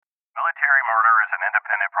Military murder is an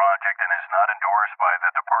independent project and is not endorsed by the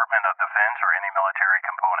Department of Defense or any military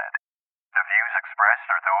component. The views expressed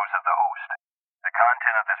are those of the host. The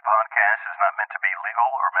content of this podcast is not meant to be legal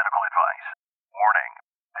or medical advice. Warning: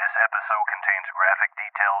 this episode contains graphic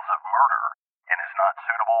details of murder and is not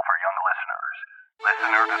suitable for young listeners.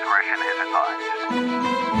 Listener discretion is advised.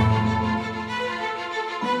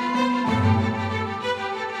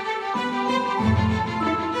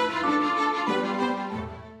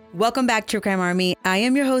 Welcome back, True Crime Army. I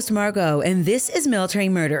am your host, Margot, and this is Military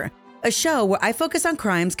Murder, a show where I focus on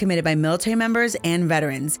crimes committed by military members and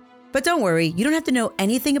veterans. But don't worry, you don't have to know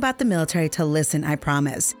anything about the military to listen, I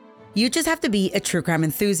promise. You just have to be a true crime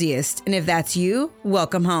enthusiast, and if that's you,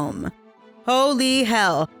 welcome home. Holy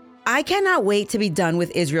hell, I cannot wait to be done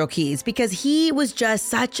with Israel Keyes because he was just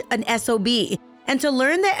such an SOB. And to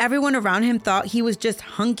learn that everyone around him thought he was just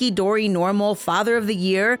hunky-dory normal father of the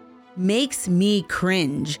year makes me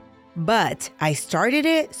cringe. But I started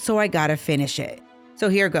it, so I gotta finish it. So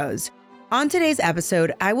here goes. On today's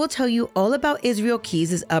episode, I will tell you all about Israel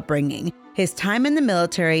Keyes' upbringing, his time in the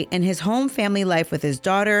military, and his home family life with his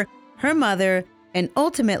daughter, her mother, and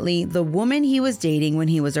ultimately the woman he was dating when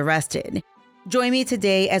he was arrested. Join me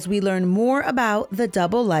today as we learn more about the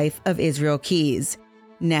double life of Israel Keyes.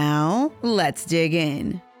 Now, let's dig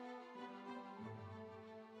in.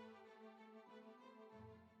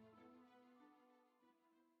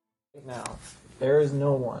 Now, there is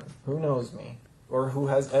no one who knows me, or who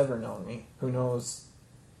has ever known me, who knows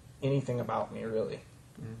anything about me, really.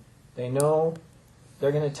 They know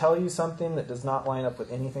they're going to tell you something that does not line up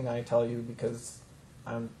with anything I tell you because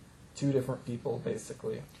I'm two different people,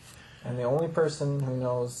 basically. And the only person who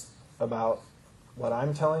knows about what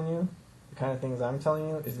I'm telling you, the kind of things I'm telling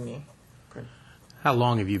you, is me. How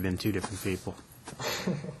long have you been two different people?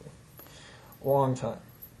 Long time.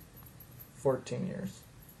 14 years.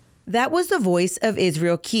 That was the voice of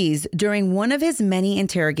Israel Keyes during one of his many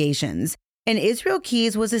interrogations. And Israel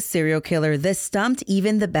Keyes was a serial killer that stumped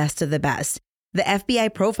even the best of the best. The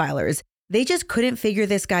FBI profilers, they just couldn't figure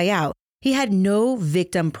this guy out. He had no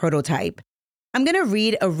victim prototype. I'm going to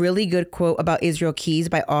read a really good quote about Israel Keyes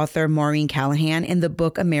by author Maureen Callahan in the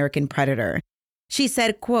book American Predator. She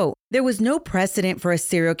said, quote, "There was no precedent for a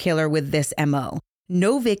serial killer with this MO.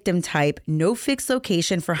 No victim type, no fixed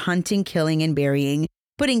location for hunting, killing, and burying.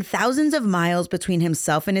 Putting thousands of miles between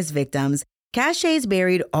himself and his victims, caches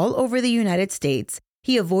buried all over the United States.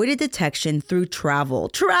 He avoided detection through travel.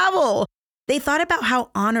 Travel! They thought about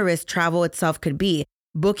how onerous travel itself could be,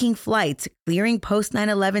 booking flights, clearing post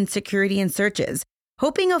 9/11 security and searches,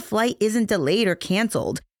 hoping a flight isn't delayed or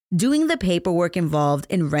canceled, doing the paperwork involved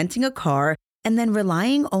in renting a car, and then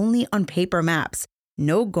relying only on paper maps.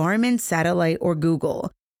 No Garmin, satellite, or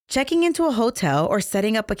Google. Checking into a hotel or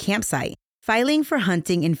setting up a campsite. Filing for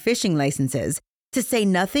hunting and fishing licenses, to say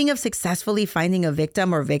nothing of successfully finding a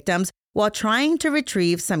victim or victims while trying to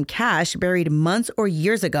retrieve some cache buried months or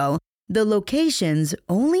years ago, the locations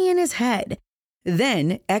only in his head.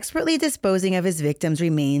 Then, expertly disposing of his victims'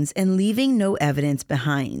 remains and leaving no evidence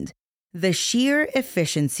behind. The sheer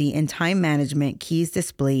efficiency and time management Keyes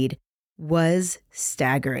displayed was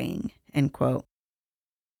staggering," end quote.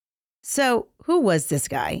 So, who was this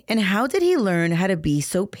guy, and how did he learn how to be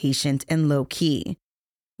so patient and low-key?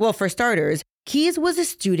 Well, for starters, Keyes was a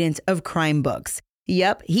student of crime books.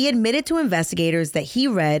 Yep, he admitted to investigators that he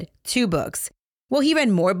read 2 books. Well, he read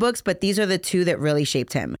more books, but these are the 2 that really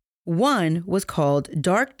shaped him. One was called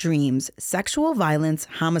Dark Dreams, Sexual Violence,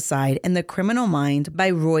 Homicide, and the Criminal Mind by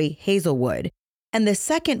Roy Hazelwood. And the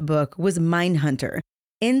second book was Mindhunter,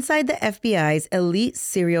 Inside the FBI's Elite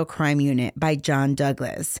Serial Crime Unit by John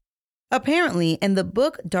Douglas. Apparently, in the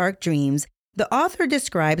book Dark Dreams, the author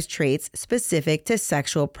describes traits specific to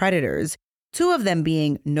sexual predators, 2 of them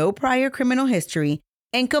being no prior criminal history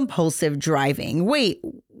and compulsive driving. Wait,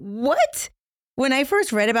 what? When I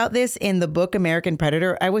first read about this in the book American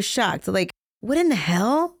Predator, I was shocked. Like, what in the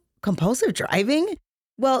hell? Compulsive driving?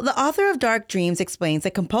 Well, the author of Dark Dreams explains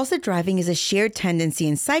that compulsive driving is a shared tendency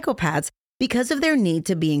in psychopaths because of their need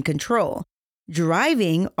to be in control.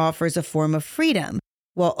 Driving offers a form of freedom,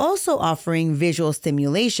 while also offering visual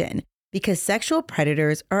stimulation, because sexual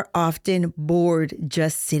predators are often bored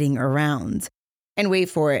just sitting around. And wait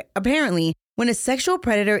for it, apparently, when a sexual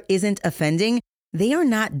predator isn't offending, they are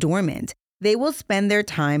not dormant. They will spend their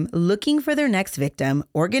time looking for their next victim,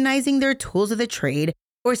 organizing their tools of the trade,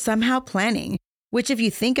 or somehow planning, which if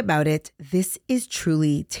you think about it, this is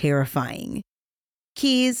truly terrifying.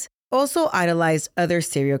 Keyes also idolized other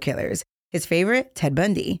serial killers. His favorite, Ted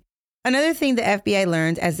Bundy. Another thing the FBI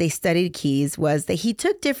learned as they studied Keyes was that he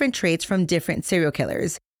took different traits from different serial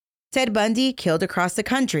killers. Ted Bundy killed across the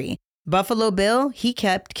country. Buffalo Bill, he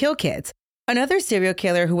kept kill kits. Another serial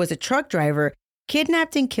killer who was a truck driver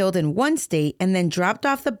kidnapped and killed in one state and then dropped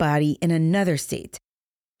off the body in another state.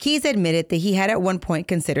 Keyes admitted that he had at one point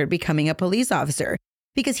considered becoming a police officer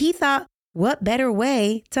because he thought, what better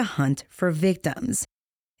way to hunt for victims?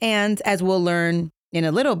 And as we'll learn in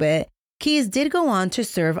a little bit, Keyes did go on to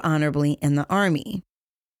serve honorably in the Army.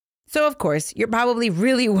 So of course, you're probably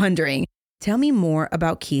really wondering, tell me more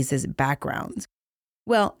about Keyes' background.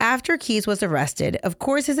 Well, after Keyes was arrested, of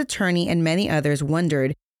course his attorney and many others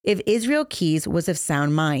wondered if Israel Keyes was of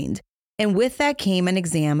sound mind. And with that came an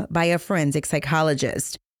exam by a forensic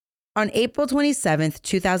psychologist. On April 27,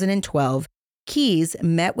 2012, Keyes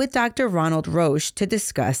met with Dr. Ronald Roche to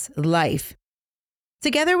discuss life.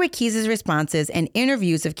 Together with Keyes' responses and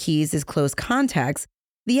interviews of Keyes' close contacts,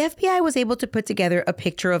 the FBI was able to put together a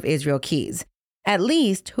picture of Israel Keyes, at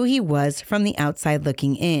least who he was from the outside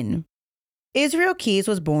looking in. Israel Keyes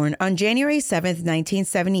was born on January 7,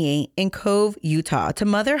 1978 in Cove, Utah, to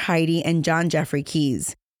mother Heidi and John Jeffrey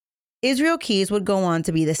Keyes. Israel Keyes would go on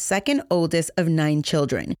to be the second oldest of 9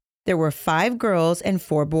 children. There were 5 girls and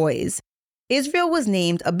 4 boys. Israel was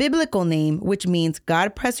named a biblical name, which means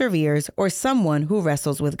God perseveres or someone who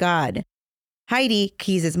wrestles with God. Heidi,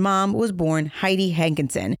 Keyes' mom, was born Heidi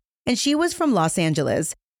Hankinson, and she was from Los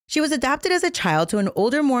Angeles. She was adopted as a child to an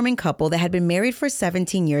older Mormon couple that had been married for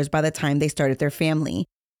 17 years by the time they started their family.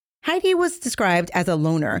 Heidi was described as a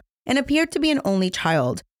loner and appeared to be an only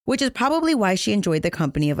child, which is probably why she enjoyed the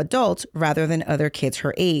company of adults rather than other kids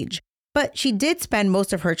her age. But she did spend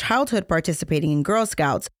most of her childhood participating in Girl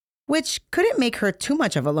Scouts, which couldn't make her too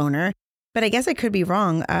much of a loner, but I guess I could be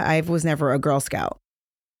wrong. I was never a Girl Scout.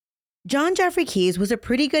 John Jeffrey Keyes was a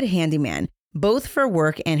pretty good handyman, both for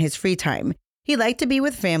work and his free time. He liked to be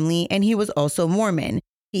with family, and he was also Mormon.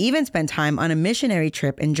 He even spent time on a missionary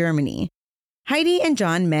trip in Germany. Heidi and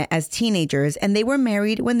John met as teenagers, and they were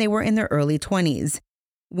married when they were in their early 20s.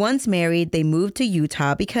 Once married, they moved to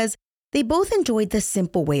Utah because they both enjoyed the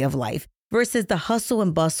simple way of life versus the hustle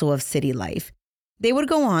and bustle of city life. They would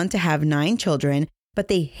go on to have 9 children, but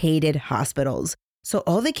they hated hospitals, so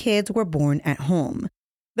all the kids were born at home.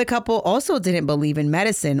 The couple also didn't believe in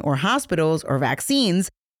medicine or hospitals or vaccines,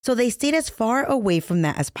 so they stayed as far away from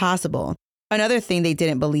that as possible. Another thing they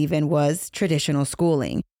didn't believe in was traditional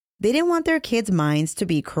schooling. They didn't want their kids' minds to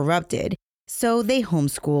be corrupted, so they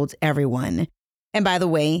homeschooled everyone. And by the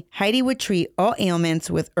way, Heidi would treat all ailments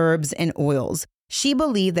with herbs and oils. She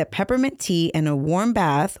believed that peppermint tea and a warm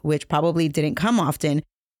bath, which probably didn't come often,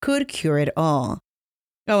 could cure it all.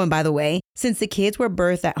 Oh, and by the way, since the kids were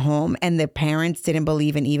birthed at home and the parents didn't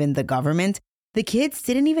believe in even the government, the kids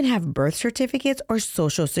didn't even have birth certificates or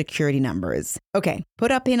social security numbers. Okay,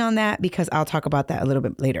 put a pin on that because I'll talk about that a little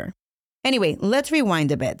bit later. Anyway, let's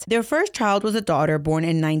rewind a bit. Their first child was a daughter born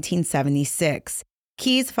in 1976.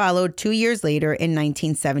 Keyes followed 2 years later in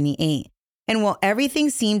 1978. And while everything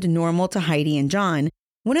seemed normal to Heidi and John,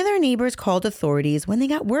 one of their neighbors called authorities when they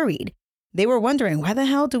got worried. They were wondering, why the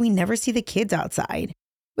hell do we never see the kids outside?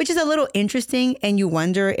 Which is a little interesting, and you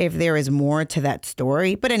wonder if there is more to that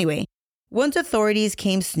story. But anyway, once authorities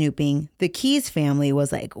came snooping, the Keyes family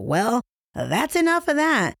was like, well, that's enough of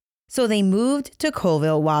that. So they moved to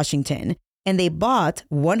Colville, Washington, and they bought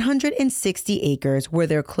 160 acres where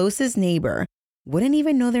their closest neighbor wouldn't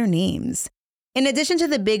even know their names. In addition to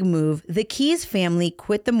the big move, the Keyes family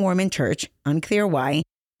quit the Mormon church, unclear why,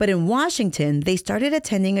 but in Washington, they started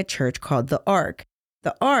attending a church called the Ark.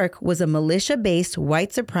 The Ark was a militia-based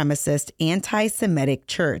white supremacist anti-Semitic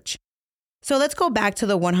church. So let's go back to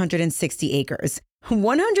the 160 acres.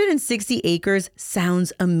 160 acres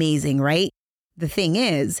sounds amazing, right? The thing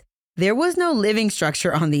is, there was no living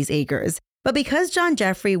structure on these acres, but because John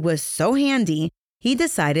Jeffrey was so handy, he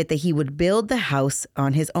decided that he would build the house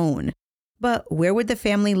on his own. But where would the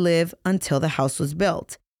family live until the house was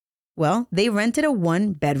built? Well, they rented a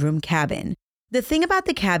 1-bedroom cabin. The thing about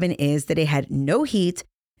the cabin is that it had no heat,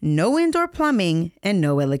 no indoor plumbing, and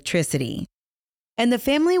no electricity. And the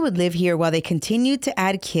family would live here while they continued to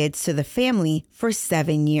add kids to the family for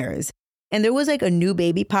 7 years. And there was like a new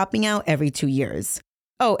baby popping out every 2 years.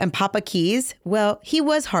 Oh, and Papa Keyes, well, he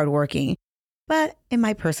was hardworking, but in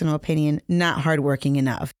my personal opinion, not hardworking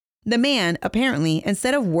enough. The man, apparently,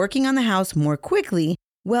 instead of working on the house more quickly,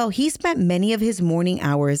 well, he spent many of his morning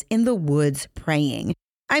hours in the woods praying.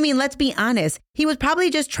 I mean, let's be honest, he was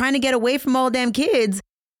probably just trying to get away from all them kids.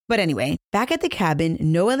 But anyway, back at the cabin,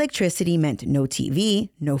 no electricity meant no TV,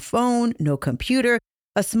 no phone, no computer,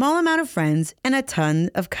 a small amount of friends, and a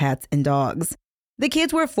ton of cats and dogs. The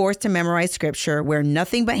kids were forced to memorize scripture, wear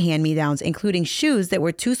nothing but hand-me-downs, including shoes that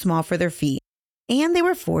were too small for their feet, and they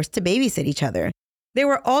were forced to babysit each other. They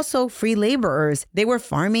were also free laborers. They were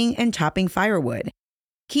farming and chopping firewood.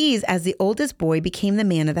 Keys, as the oldest boy, became the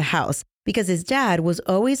man of the house because his dad was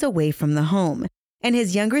always away from the home, and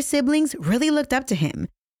his younger siblings really looked up to him.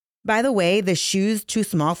 By the way, the shoes too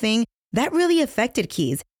small thing, that really affected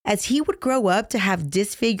Keys, as he would grow up to have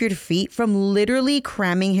disfigured feet from literally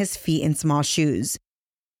cramming his feet in small shoes.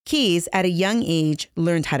 Keys, at a young age,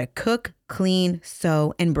 learned how to cook, clean,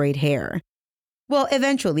 sew, and braid hair. Well,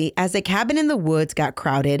 eventually, as the cabin in the woods got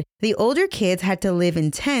crowded, the older kids had to live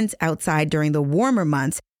in tents outside during the warmer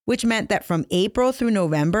months, which meant that from April through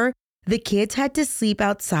November, the kids had to sleep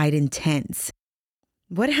outside in tents.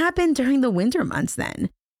 What happened during the winter months then?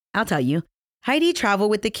 I'll tell you. Heidi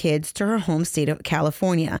traveled with the kids to her home state of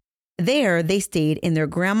California. There, they stayed in their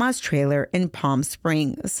grandma's trailer in Palm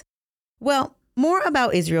Springs. Well, more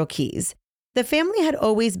about Israel Keys. The family had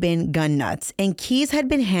always been gun nuts, and Keys had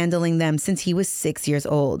been handling them since he was 6 years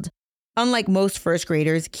old. Unlike most first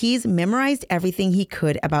graders, Keys memorized everything he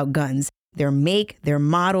could about guns, their make, their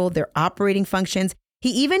model, their operating functions. He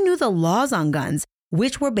even knew the laws on guns,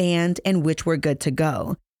 which were banned and which were good to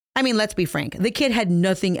go. I mean, let's be frank, the kid had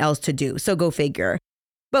nothing else to do, so go figure.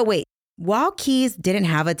 But wait, while Keys didn't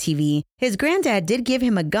have a TV, his granddad did give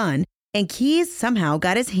him a gun, and Keys somehow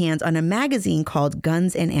got his hands on a magazine called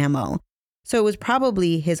Guns and Ammo. So it was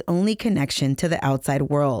probably his only connection to the outside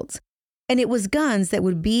world. And it was guns that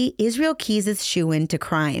would be Israel Keys' shoo-in to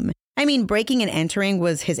crime. I mean, breaking and entering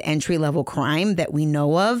was his entry-level crime that we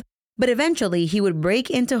know of, but eventually he would break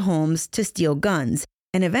into homes to steal guns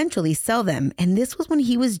and eventually sell them, and this was when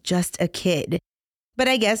he was just a kid. But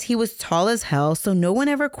I guess he was tall as hell, so no one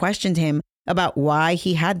ever questioned him about why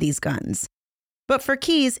he had these guns. But for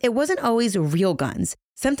Keys, it wasn't always real guns.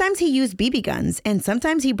 Sometimes he used BB guns, and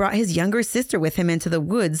sometimes he brought his younger sister with him into the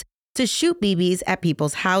woods to shoot BBs at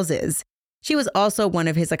people's houses. She was also one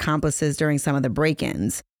of his accomplices during some of the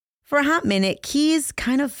break-ins. For a hot minute, Keys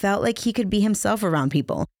kind of felt like he could be himself around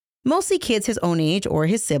people, mostly kids his own age or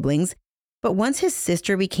his siblings. But once his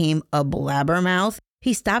sister became a blabbermouth,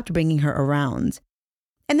 he stopped bringing her around.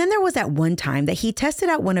 And then there was that one time that he tested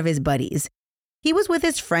out one of his buddies. He was with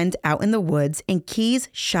his friend out in the woods, and Keys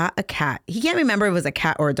shot a cat. He can't remember if it was a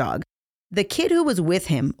cat or a dog. The kid who was with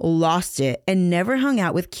him lost it and never hung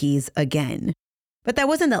out with Keys again. But that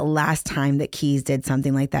wasn't the last time that Keys did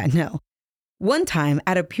something like that, no. One time,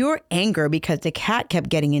 out of pure anger because the cat kept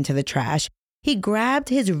getting into the trash, he grabbed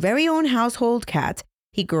his very own household cat,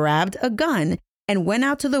 he grabbed a gun, and went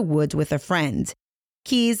out to the woods with a friend.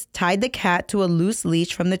 Keys tied the cat to a loose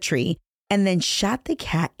leash from the tree and then shot the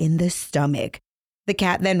cat in the stomach. The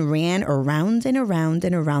cat then ran around and around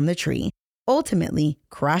and around the tree, ultimately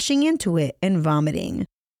crashing into it and vomiting.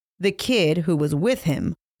 The kid who was with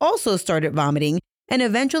him also started vomiting and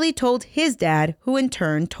eventually told his dad, who in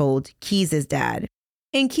turn told Keys' dad.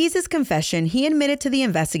 In Keys' confession, he admitted to the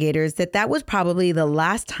investigators that that was probably the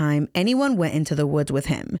last time anyone went into the woods with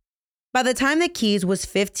him. By the time that Keys was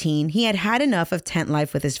 15, he had had enough of tent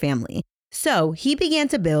life with his family. So he began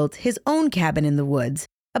to build his own cabin in the woods,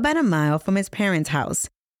 about a mile from his parents' house.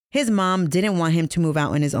 His mom didn't want him to move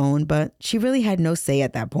out on his own, but she really had no say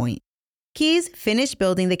at that point. Keys finished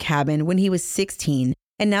building the cabin when he was 16,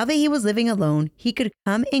 and now that he was living alone, he could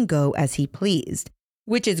come and go as he pleased,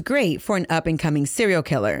 which is great for an up-and-coming serial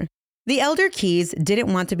killer. The elder Keys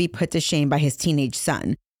didn't want to be put to shame by his teenage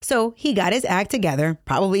son, so he got his act together,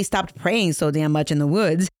 probably stopped praying so damn much in the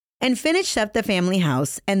woods, and finished up the family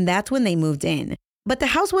house, and that's when they moved in. But the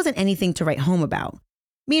house wasn't anything to write home about.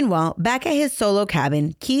 Meanwhile, back at his solo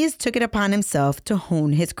cabin, Keys took it upon himself to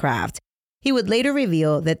hone his craft. He would later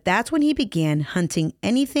reveal that that's when he began hunting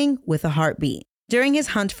anything with a heartbeat. During his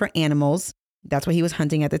hunt for animals, that's what he was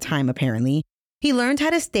hunting at the time apparently, he learned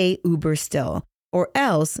how to stay uber still, or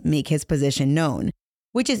else make his position known,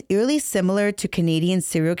 which is eerily similar to Canadian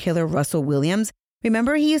serial killer Russell Williams.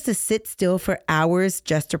 Remember, he used to sit still for hours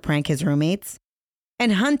just to prank his roommates?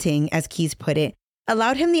 And hunting, as Keys put it,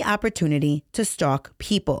 allowed him the opportunity to stalk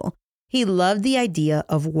people. He loved the idea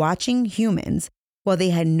of watching humans while they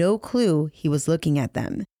had no clue he was looking at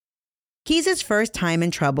them. Keys' first time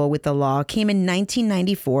in trouble with the law came in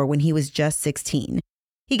 1994 when he was just 16.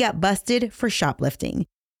 He got busted for shoplifting.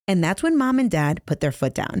 And that's when mom and dad put their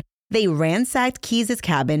foot down. They ransacked Keys'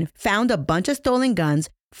 cabin, found a bunch of stolen guns,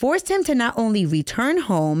 forced him to not only return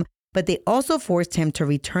home, but they also forced him to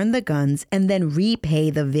return the guns and then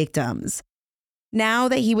repay the victims. Now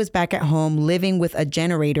that he was back at home living with a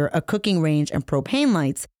generator, a cooking range, and propane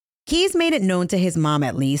lights, Keys made it known to his mom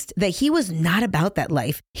at least that he was not about that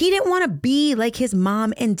life. He didn't want to be like his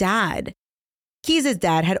mom and dad. Keys'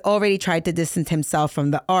 dad had already tried to distance himself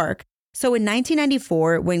from the arc, So in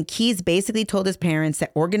 1994, when Keyes basically told his parents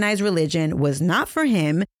that organized religion was not for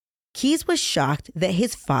him, Keyes was shocked that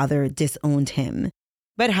his father disowned him.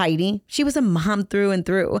 But Heidi, she was a mom through and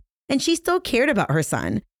through, and she still cared about her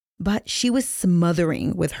son, but she was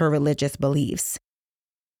smothering with her religious beliefs.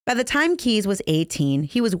 By the time Keyes was 18,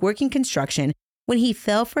 he was working construction when he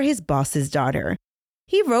fell for his boss's daughter.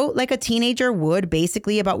 He wrote like a teenager would,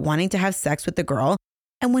 basically about wanting to have sex with the girl.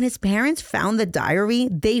 And when his parents found the diary,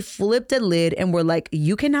 they flipped a lid and were like,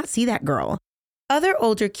 you cannot see that girl. Other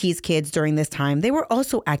older Keyes kids during this time, they were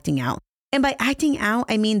also acting out. And by acting out,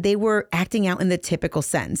 I mean they were acting out in the typical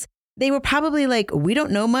sense. They were probably like, we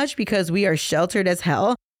don't know much because we are sheltered as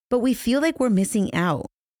hell, but we feel like we're missing out.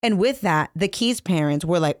 And with that, the Keyes parents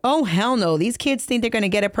were like, oh, hell no, these kids think they're going to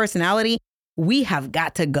get a personality. We have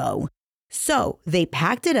got to go. So they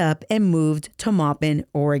packed it up and moved to Maupin,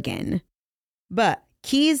 Oregon. But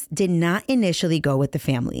Keyes did not initially go with the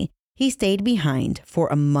family. He stayed behind for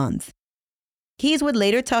a month. Keyes would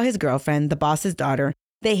later tell his girlfriend, the boss's daughter,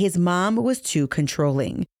 that his mom was too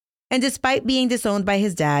controlling. And despite being disowned by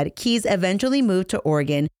his dad, Keyes eventually moved to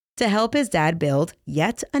Oregon to help his dad build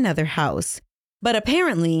yet another house. But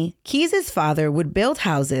apparently, Keyes' father would build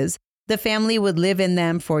houses, the family would live in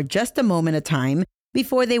them for just a moment of time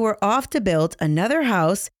before they were off to build another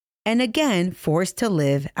house and again forced to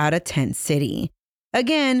live out of Tent City.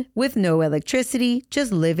 Again, with no electricity,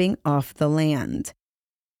 just living off the land.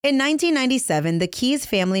 In 1997, the Keyes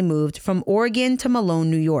family moved from Oregon to Malone,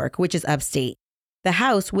 New York, which is upstate. The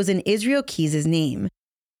house was in Israel Keyes' name.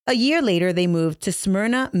 A year later, they moved to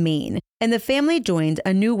Smyrna, Maine, and the family joined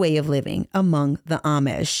a new way of living among the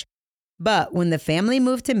Amish. But when the family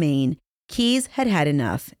moved to Maine, Keyes had had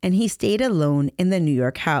enough, and he stayed alone in the New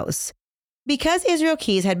York house. Because Israel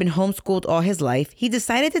Keyes had been homeschooled all his life, he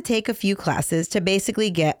decided to take a few classes to basically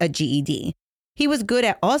get a GED. He was good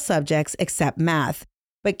at all subjects except math,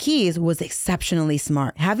 but Keyes was exceptionally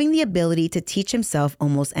smart, having the ability to teach himself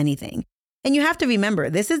almost anything. And you have to remember,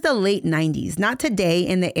 this is the late 90s, not today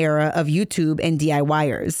in the era of YouTube and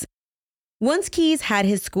DIYers. Once Keyes had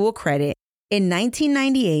his school credit, in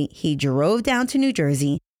 1998, he drove down to New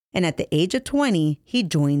Jersey, and at the age of 20, he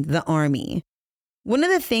joined the Army. One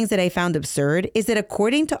of the things that I found absurd is that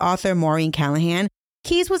according to author Maureen Callahan,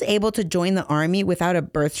 Keyes was able to join the Army without a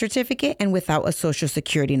birth certificate and without a social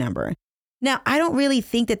security number. Now, I don't really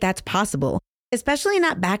think that that's possible, especially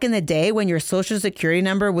not back in the day when your social security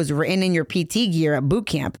number was written in your PT gear at boot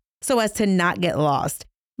camp so as to not get lost.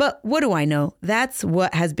 But what do I know? That's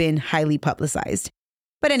what has been highly publicized.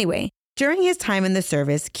 But anyway, during his time in the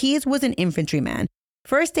service, Keyes was an infantryman,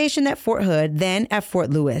 first stationed at Fort Hood, then at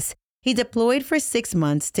Fort Lewis. He deployed for 6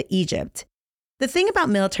 months to Egypt. The thing about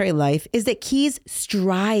military life is that Keyes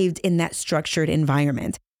strived in that structured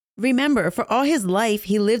environment. Remember, for all his life,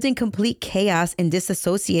 he lived in complete chaos and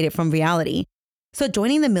disassociated from reality. So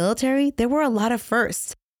joining the military, there were a lot of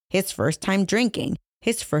firsts. His first time drinking,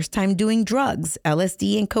 his first time doing drugs,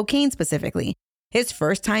 LSD and cocaine specifically, his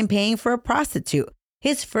first time paying for a prostitute,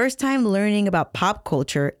 his first time learning about pop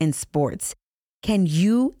culture and sports. Can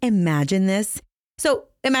you imagine this? So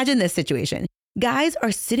imagine this situation. Guys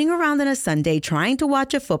are sitting around on a Sunday trying to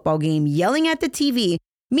watch a football game, yelling at the TV.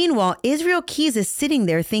 Meanwhile, Israel Keyes is sitting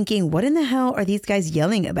there thinking, what in the hell are these guys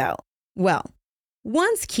yelling about? Well,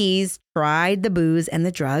 once Keyes tried the booze and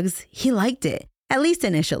the drugs, he liked it, at least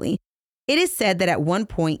initially. It is said that at one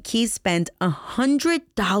point, Keyes spent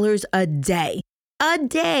 $100 a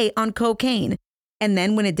day on cocaine. And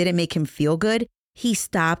then when it didn't make him feel good, he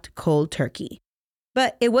stopped cold turkey.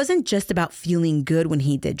 But it wasn't just about feeling good when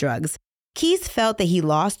he did drugs. Keyes felt that he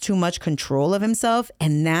lost too much control of himself,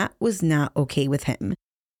 and that was not okay with him.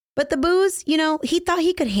 But the booze, he thought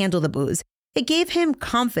he could handle the booze. It gave him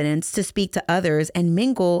confidence to speak to others and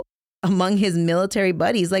mingle among his military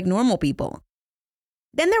buddies like normal people.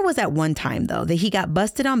 Then there was that one time, though, that he got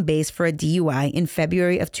busted on base for a DUI in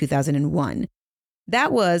February of 2001.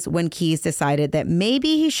 That was when Keyes decided that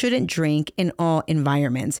maybe he shouldn't drink in all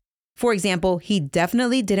environments. For example, he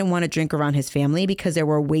definitely didn't want to drink around his family because there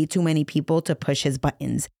were way too many people to push his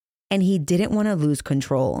buttons, and he didn't want to lose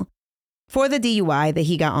control. For the DUI that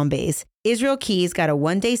he got on base, Israel Keyes got a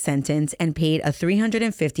 1-day sentence and paid a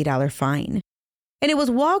 $350 fine. And it was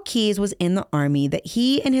while Keyes was in the Army that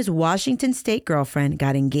he and his Washington State girlfriend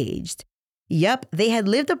got engaged. Yep, they had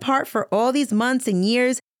lived apart for all these months and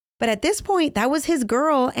years, but at this point, that was his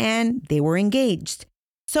girl and they were engaged.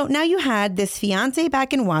 So now you had this fiance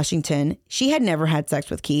back in Washington. She had never had sex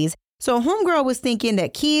with Keyes. So homegirl was thinking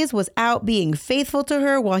that Keyes was out being faithful to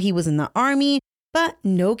her while he was in the Army, but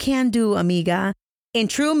no can do, amiga. In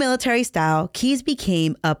true military style, Keyes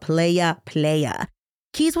became a playa.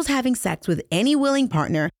 Keys was having sex with any willing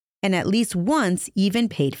partner and at least once even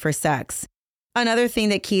paid for sex. Another thing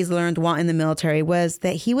that Keys learned while in the military was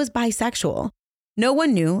that he was bisexual. No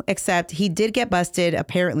one knew, except he did get busted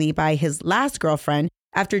apparently by his last girlfriend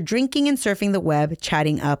after drinking and surfing the web,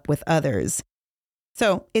 chatting up with others.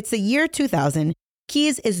 So it's the year 2000.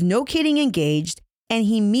 Keys is no kidding engaged, and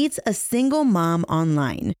he meets a single mom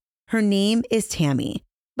online. Her name is Tammy.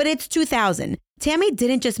 But it's 2000. Tammy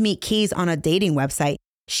didn't just meet Keys on a dating website.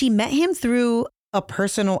 She met him through a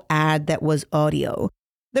personal ad that was audio.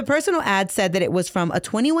 The personal ad said that it was from a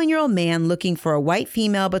 21-year-old man looking for a white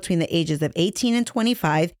female between the ages of 18 and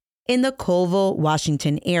 25 in the Colville,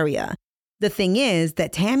 Washington area. The thing is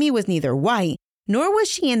that Tammy was neither white, nor was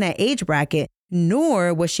she in that age bracket,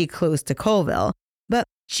 nor was she close to Colville. But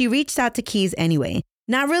she reached out to Keys anyway,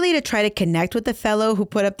 not really to try to connect with the fellow who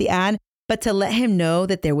put up the ad, but to let him know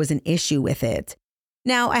that there was an issue with it.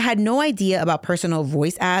 Now, I had no idea about personal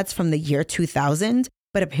voice ads from the year 2000,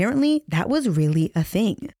 but apparently that was really a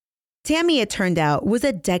thing. Tammy, it turned out, was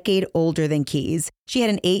a decade older than Keys. She had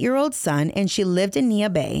an 8-year-old son, and she lived in Nia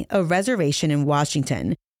Bay, a reservation in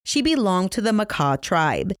Washington. She belonged to the Makah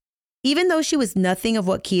tribe. Even though she was nothing of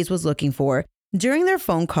what Keys was looking for, during their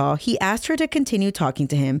phone call, he asked her to continue talking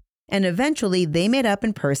to him, and eventually they met up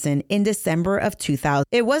in person in December of 2000.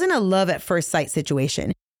 It wasn't a love at first sight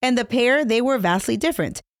situation, and the pair, they were vastly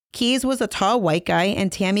different. Keys was a tall white guy,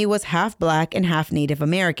 and Tammy was half black and half Native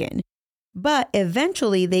American. But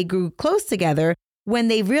eventually they grew close together when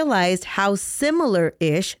they realized how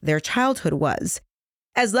similar-ish their childhood was.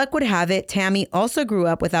 As luck would have it, Tammy also grew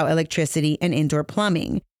up without electricity and indoor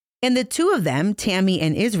plumbing. And the two of them, Tammy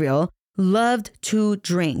and Israel, loved to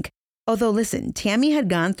drink. Although, listen, Tammy had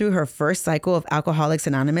gone through her first cycle of Alcoholics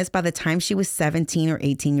Anonymous by the time she was 17 or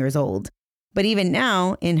 18 years old. But even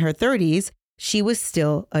now, in her 30s, she was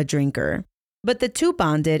still a drinker. But the two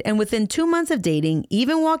bonded, and within 2 months of dating,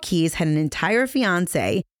 even while Keys had an entire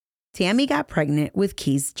fiancé, Tammy got pregnant with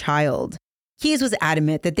Keys' child. Keys was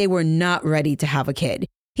adamant that they were not ready to have a kid.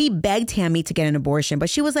 He begged Tammy to get an abortion, but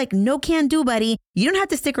she was like, "No can do, buddy. You don't have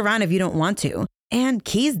to stick around if you don't want to." And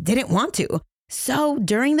Keys didn't want to. So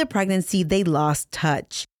during the pregnancy, they lost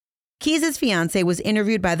touch. Keys' fiancé was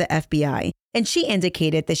interviewed by the FBI, and she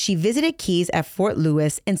indicated that she visited Keys at Fort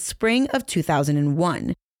Lewis in spring of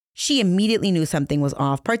 2001. She immediately knew something was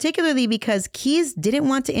off, particularly because Keys didn't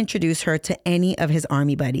want to introduce her to any of his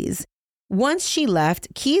army buddies. Once she left,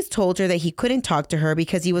 Keys told her that he couldn't talk to her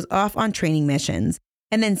because he was off on training missions,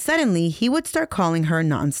 and then suddenly he would start calling her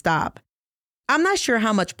nonstop. I'm not sure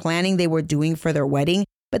how much planning they were doing for their wedding,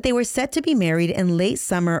 but they were set to be married in late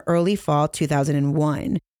summer, early fall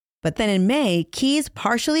 2001. But then in May, Keys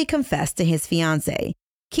partially confessed to his fiancée.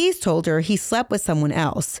 Keys told her he slept with someone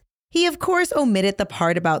else. He, of course, omitted the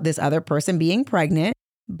part about this other person being pregnant,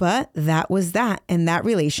 but that was that, and that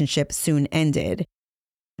relationship soon ended.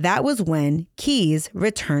 That was when Keys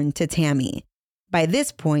returned to Tammy. By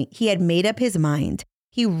this point, he had made up his mind.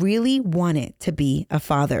 He really wanted to be a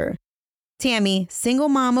father. Tammy, single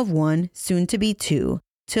mom of one, soon to be two,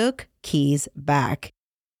 took Keys back.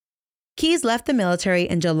 Keys left the military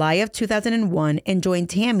in July of 2001 and joined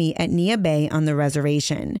Tammy at Nia Bay on the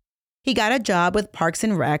reservation. He got a job with Parks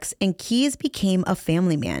and Recs, and Keys became a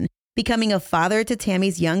family man, becoming a father to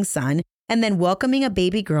Tammy's young son and then welcoming a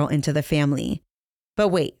baby girl into the family. But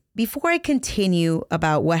wait, before I continue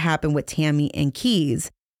about what happened with Tammy and Keys,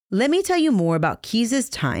 let me tell you more about Keys'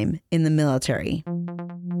 time in the military.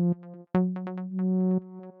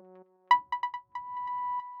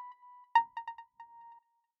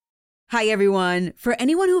 Hi, everyone. For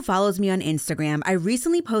anyone who follows me on Instagram, I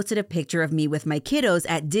recently posted a picture of me with my kiddos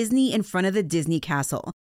at Disney in front of the Disney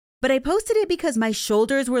Castle. But I posted it because my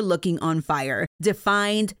shoulders were looking on fire,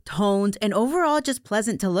 defined, toned, and overall just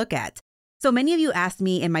pleasant to look at. So many of you asked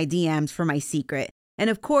me in my DMs for my secret. And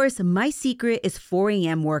of course, my secret is 4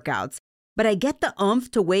 a.m. workouts. But I get the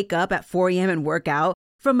oomph to wake up at 4 a.m. and work out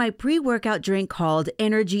from my pre-workout drink called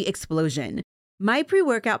Energy Explosion. My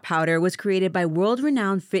pre-workout powder was created by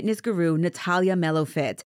world-renowned fitness guru Natalia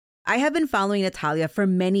Melofit. I have been following Natalia for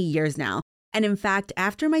many years now, and in fact,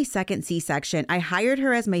 after my second C-section, I hired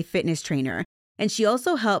her as my fitness trainer, and she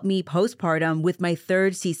also helped me postpartum with my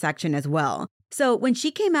third C-section as well. So when she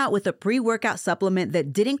came out with a pre-workout supplement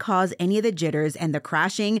that didn't cause any of the jitters and the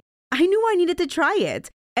crashing, I knew I needed to try it.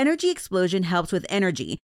 Energy Explosion helps with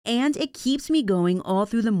energy, and it keeps me going all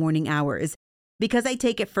through the morning hours. Because I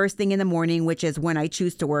take it first thing in the morning, which is when I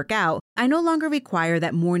choose to work out, I no longer require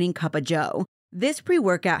that morning cup of joe. This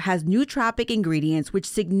pre-workout has nootropic ingredients which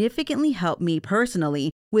significantly help me personally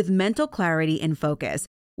with mental clarity and focus.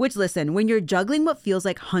 Which, listen, when you're juggling what feels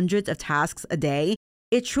like hundreds of tasks a day,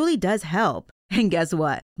 It truly does help. And guess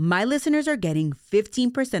what? My listeners are getting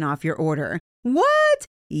 15% off your order. What?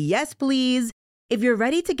 Yes, please. If you're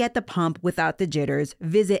ready to get the pump without the jitters,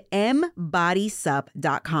 visit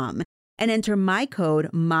mbodysup.com and enter my code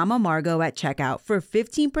Mama Margo at checkout for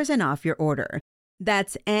 15% off your order.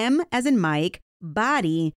 That's M as in Mike,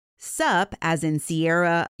 body, sup as in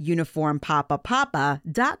Sierra, uniform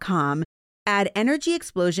papa.com. Add Energy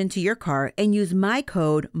Explosion to your cart and use my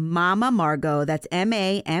code Mama Margo, that's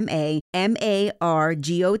MAMAMARGOT,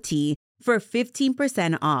 for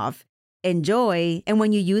 15% off. Enjoy, and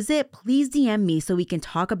when you use it, please DM me so we can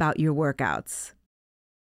talk about your workouts.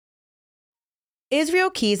 Israel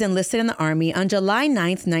Keyes enlisted in the Army on July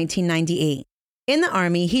 9th, 1998. In the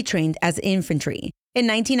Army, he trained as infantry. In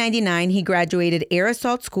 1999, he graduated Air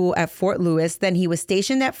Assault School at Fort Lewis, then he was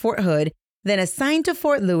stationed at Fort Hood, then assigned to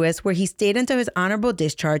Fort Lewis, where he stayed until his honorable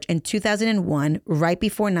discharge in 2001, right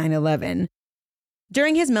before 9/11.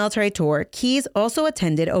 During his military tour, Keyes also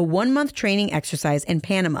attended a 1-month training exercise in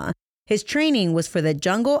Panama. His training was for the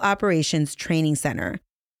Jungle Operations Training Center.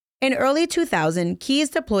 In early 2000, Keyes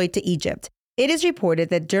deployed to Egypt. It is reported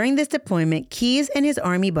that during this deployment, Keyes and his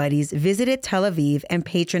army buddies visited Tel Aviv and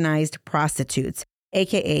patronized prostitutes,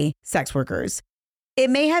 aka sex workers. It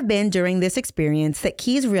may have been during this experience that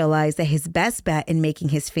Keyes realized that his best bet in making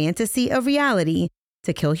his fantasy a reality,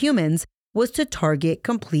 to kill humans, was to target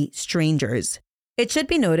complete strangers. It should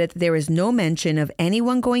be noted that there is no mention of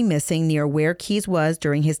anyone going missing near where Keyes was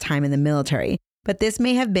during his time in the military, but this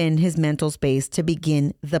may have been his mental space to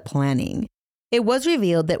begin the planning. It was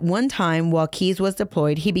revealed that one time while Keyes was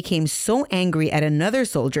deployed, he became so angry at another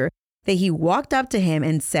soldier that he walked up to him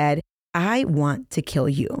and said, "I want to kill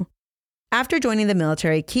you." After joining the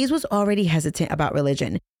military, Keyes was already hesitant about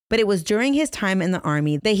religion, but it was during his time in the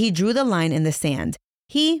Army that he drew the line in the sand.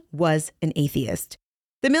 He was an atheist.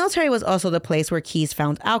 The military was also the place where Keyes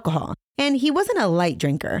found alcohol, and he wasn't a light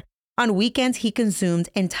drinker. On weekends, he consumed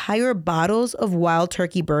entire bottles of Wild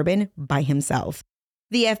Turkey bourbon by himself.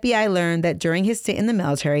 The FBI learned that during his stint in the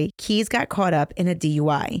military, Keyes got caught up in a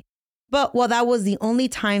DUI. But while that was the only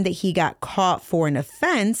time that he got caught for an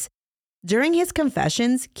offense, during his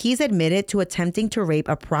confessions, Keyes admitted to attempting to rape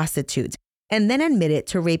a prostitute and then admitted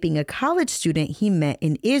to raping a college student he met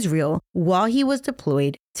in Israel while he was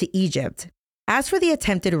deployed to Egypt. As for the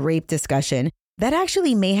attempted rape discussion, that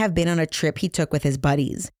actually may have been on a trip he took with his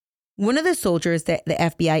buddies. One of the soldiers that the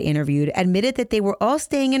FBI interviewed admitted that they were all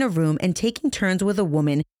staying in a room and taking turns with a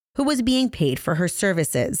woman who was being paid for her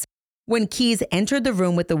services. When Keyes entered the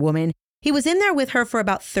room with the woman, he was in there with her for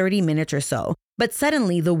about 30 minutes or so, but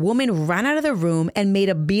suddenly the woman ran out of the room and made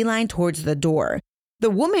a beeline towards the door. The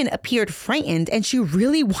woman appeared frightened and she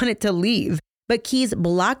really wanted to leave, but Keyes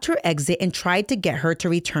blocked her exit and tried to get her to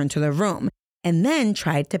return to the room, and then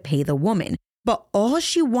tried to pay the woman, but all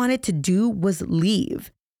she wanted to do was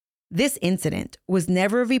leave. This incident was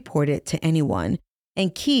never reported to anyone,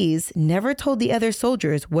 and Keyes never told the other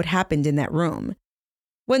soldiers what happened in that room.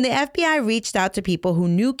 When the FBI reached out to people who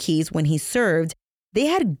knew Keyes when he served, they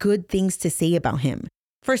had good things to say about him.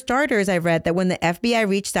 For starters, I read that when the FBI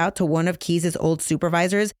reached out to one of Keyes' old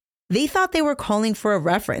supervisors, they thought they were calling for a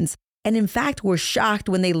reference, and in fact were shocked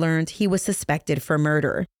when they learned he was suspected for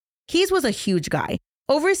murder. Keyes was a huge guy,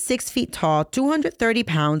 over 6 feet tall, 230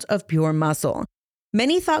 pounds of pure muscle.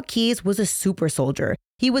 Many thought Keyes was a super soldier.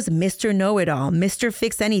 He was Mr. Know-It-All, Mr.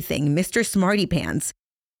 Fix-Anything, Mr. Smarty Pants.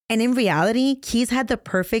 And in reality, Keyes had the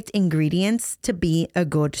perfect ingredients to be a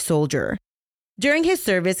good soldier. During his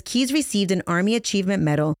service, Keyes received an Army Achievement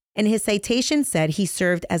Medal, and his citation said he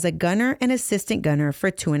served as a gunner and assistant gunner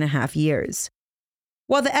for 2.5 years.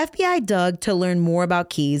 While the FBI dug to learn more about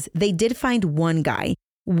Keyes, they did find one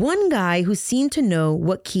guy who seemed to know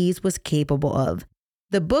what Keyes was capable of.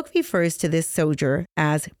 The book refers to this soldier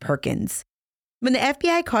as Perkins. When the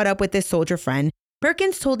FBI caught up with this soldier friend,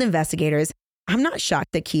 Perkins told investigators, "I'm not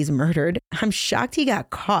shocked that Keyes murdered. I'm shocked he got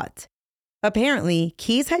caught." Apparently,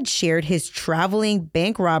 Keyes had shared his traveling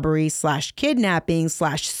bank robbery / kidnapping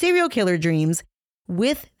 / serial killer dreams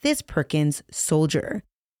with this Perkins soldier.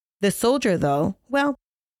 The soldier, though, well,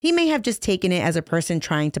 he may have just taken it as a person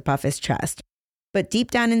trying to puff his chest. But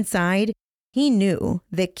deep down inside, he knew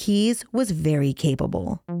that Keyes was very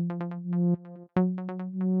capable.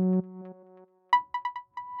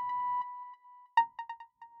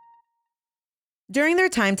 During their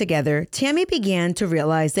time together, Tammy began to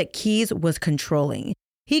realize that Keyes was controlling.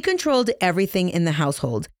 He controlled everything in the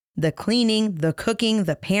household: the cleaning, the cooking,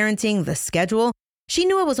 the parenting, the schedule. She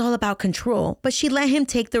knew it was all about control, but she let him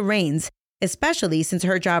take the reins, especially since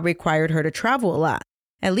her job required her to travel a lot,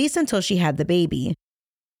 at least until she had the baby.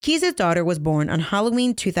 Keyes' daughter was born on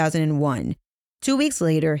Halloween 2001. 2 weeks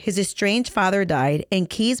later, his estranged father died and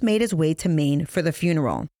Keyes made his way to Maine for the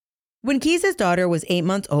funeral. When Keyes' daughter was 8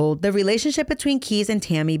 months old, the relationship between Keyes and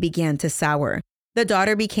Tammy began to sour. The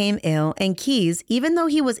daughter became ill, and Keyes, even though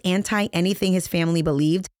he was anti anything his family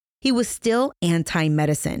believed, he was still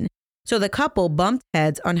anti-medicine. So the couple bumped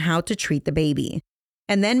heads on how to treat the baby.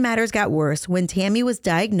 And then matters got worse when Tammy was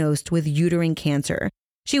diagnosed with uterine cancer.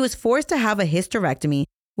 She was forced to have a hysterectomy,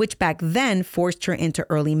 which back then forced her into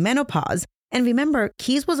early menopause. And remember,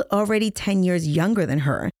 Keyes was already 10 years younger than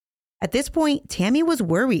her. At this point, Tammy was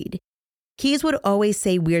worried. Keyes would always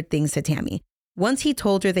say weird things to Tammy. Once he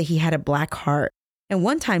told her that he had a black heart, and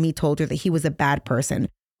one time he told her that he was a bad person.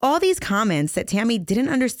 All these comments that Tammy didn't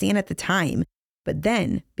understand at the time, but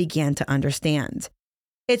then began to understand.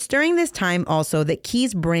 It's during this time also that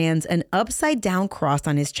Keyes brands an upside-down cross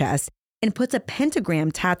on his chest and puts a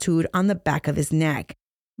pentagram tattooed on the back of his neck.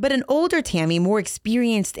 But an older Tammy, more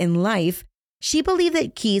experienced in life, she believed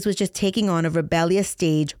that Keyes was just taking on a rebellious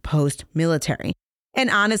stage post-military. And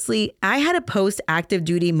honestly, I had a post-active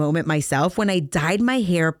duty moment myself when I dyed my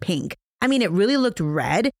hair pink. I mean, it really looked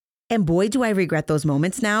red, and boy, do I regret those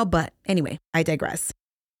moments now, but anyway, I digress.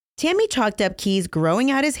 Tammy chalked up Keyes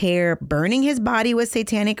growing out his hair, burning his body with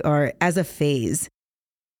satanic art as a phase.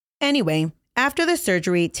 Anyway, after the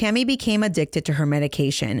surgery, Tammy became addicted to her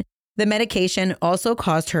medication. The medication also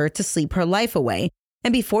caused her to sleep her life away.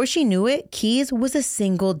 And before she knew it, Keyes was a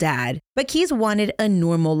single dad. But Keyes wanted a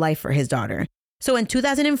normal life for his daughter. So in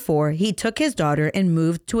 2004, he took his daughter and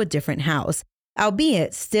moved to a different house,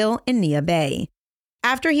 albeit still in Neah Bay.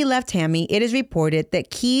 After he left Tammy, it is reported that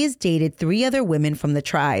Keyes dated 3 other women from the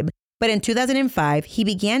tribe. But in 2005, he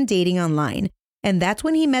began dating online. And that's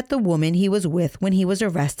when he met the woman he was with when he was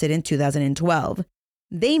arrested in 2012.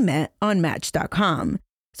 They met on Match.com.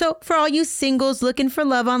 So for all you singles looking for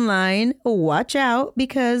love online, watch out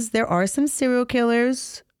because there are some serial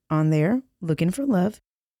killers on there looking for love.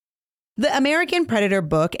 The American Predator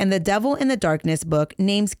book and the Devil in the Darkness book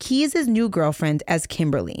names Keyes' new girlfriend as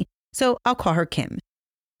Kimberly. So I'll call her Kim.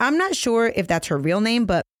 I'm not sure if that's her real name,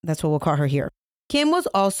 but that's what we'll call her here. Kim was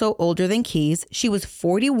also older than Keyes. She was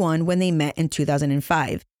 41 when they met in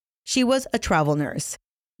 2005. She was a travel nurse.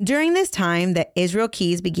 During this time that Israel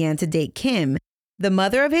Keyes began to date Kim, the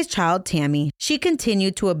mother of his child, Tammy, she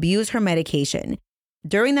continued to abuse her medication.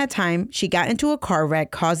 During that time, she got into a car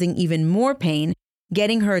wreck causing even more pain,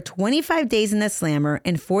 getting her 25 days in the slammer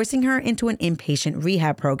and forcing her into an inpatient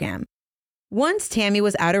rehab program. Once Tammy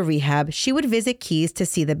was out of rehab, she would visit Keyes to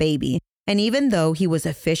see the baby. And even though he was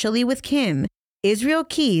officially with Kim, Israel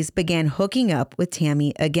Keyes began hooking up with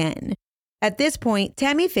Tammy again. At this point,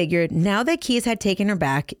 Tammy figured now that Keyes had taken her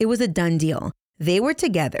back, it was a done deal. They were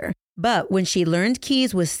together. But when she learned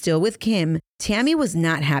Keyes was still with Kim, Tammy was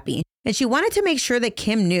not happy, and she wanted to make sure that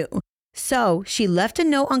Kim knew. So she left a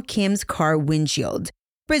note on Kim's car windshield.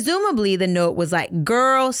 Presumably, the note was like,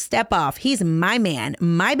 "Girl, step off. He's my man,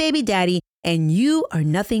 my baby daddy, and you are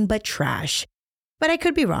nothing but trash." But I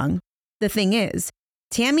could be wrong. The thing is,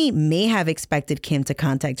 Tammy may have expected Kim to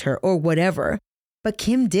contact her or whatever, but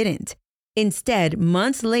Kim didn't. Instead,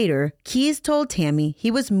 months later, Keyes told Tammy he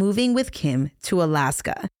was moving with Kim to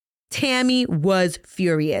Alaska. Tammy was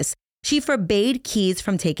furious. She forbade Keyes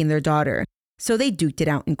from taking their daughter, so they duked it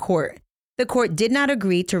out in court. The court did not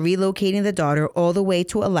agree to relocating the daughter all the way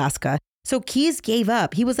to Alaska, so Keyes gave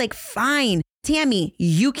up. He was like, "Fine, Tammy,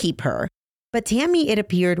 you keep her." But Tammy, it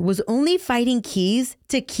appeared, was only fighting Keyes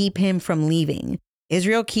to keep him from leaving.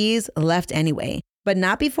 Israel Keyes left anyway, but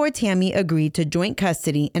not before Tammy agreed to joint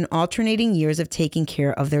custody and alternating years of taking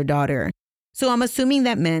care of their daughter. So I'm assuming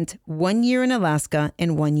that meant 1 year in Alaska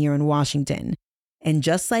and 1 year in Washington. And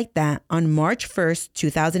just like that, on March 1st,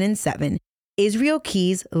 2007, Israel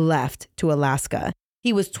Keyes left to Alaska.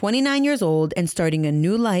 He was 29 years old and starting a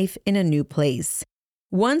new life in a new place.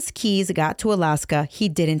 Once Keyes got to Alaska, he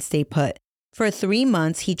didn't stay put. For 3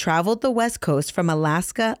 months, he traveled the West Coast from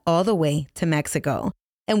Alaska all the way to Mexico.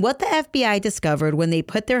 And what the FBI discovered when they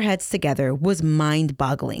put their heads together was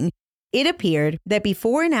mind-boggling. It appeared that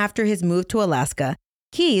before and after his move to Alaska,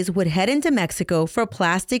 Keyes would head into Mexico for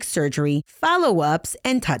plastic surgery, follow-ups,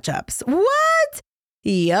 and touch-ups. What?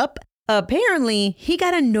 Yup. Apparently, he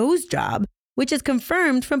got a nose job, which is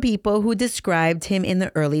confirmed from people who described him in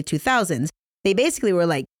the early 2000s. They basically were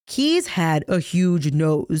like, Keyes had a huge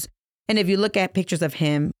nose. And if you look at pictures of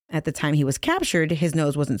him at the time he was captured, his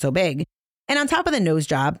nose wasn't so big. And on top of the nose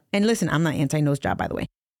job, and listen, I'm not anti-nose job, by the way.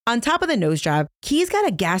 On top of the nose job, Keyes got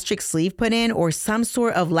a gastric sleeve put in or some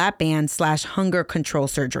sort of lap band / hunger control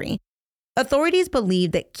surgery. Authorities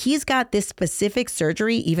believe that Keyes got this specific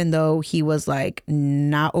surgery even though he was like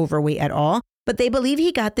not overweight at all, but they believe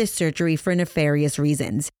he got this surgery for nefarious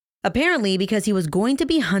reasons. Apparently, because he was going to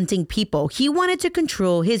be hunting people, he wanted to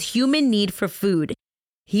control his human need for food.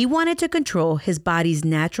 He wanted to control his body's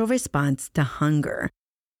natural response to hunger.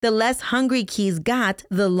 The less hungry Keyes got,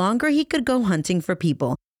 the longer he could go hunting for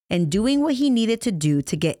people and doing what he needed to do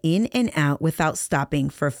to get in and out without stopping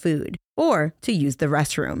for food or to use the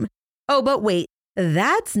restroom. Oh, but wait,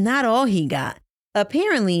 that's not all he got.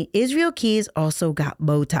 Apparently, Israel Keyes also got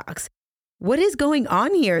Botox. What is going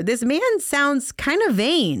on here? This man sounds kind of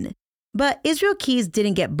vain. But Israel Keyes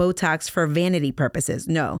didn't get Botox for vanity purposes,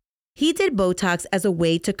 no. He did Botox as a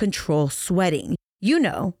way to control sweating. You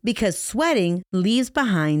know, because sweating leaves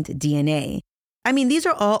behind DNA. I mean, these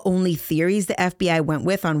are all only theories the FBI went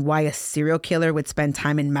with on why a serial killer would spend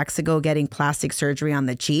time in Mexico getting plastic surgery on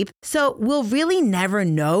the cheap. So we'll really never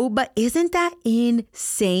know, but isn't that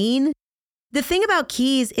insane? The thing about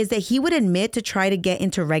Keyes is that he would admit to try to get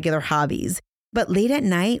into regular hobbies. But late at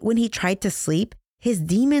night, when he tried to sleep, his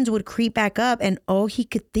demons would creep back up and all he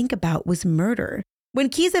could think about was murder. When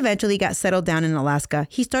Keyes eventually got settled down in Alaska,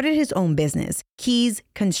 he started his own business, Keyes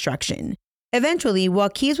Construction. Eventually, while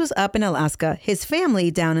Keyes was up in Alaska, his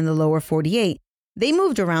family down in the lower 48, they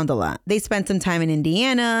moved around a lot. They spent some time in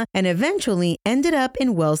Indiana and eventually ended up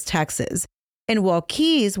in Wells, Texas. And while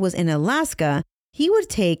Keyes was in Alaska, he would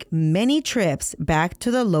take many trips back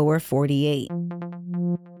to the lower 48.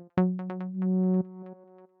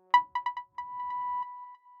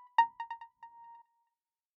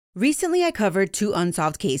 Recently, I covered 2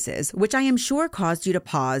 unsolved cases, which I am sure caused you to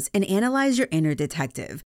pause and analyze your inner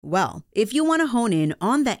detective. Well, if you want to hone in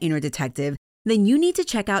on that inner detective, then you need to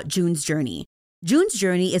check out June's Journey. June's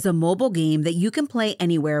Journey is a mobile game that you can play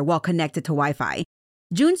anywhere while connected to Wi-Fi.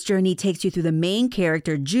 June's Journey takes you through the main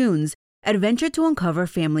character, June's, adventure to uncover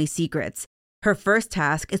family secrets. Her first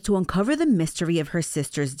task is to uncover the mystery of her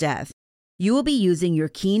sister's death. You will be using your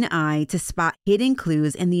keen eye to spot hidden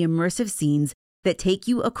clues in the immersive scenes that take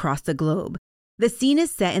you across the globe. The scene is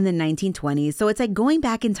set in the 1920s, so it's like going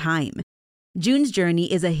back in time. June's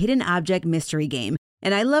Journey is a hidden object mystery game,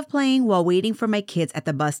 and I love playing while waiting for my kids at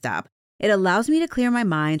the bus stop. It allows me to clear my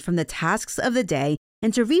mind from the tasks of the day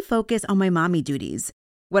and to refocus on my mommy duties.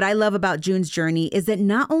 What I love about June's Journey is that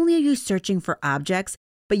not only are you searching for objects,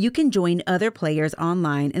 but you can join other players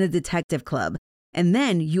online in a detective club. And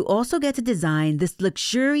then you also get to design this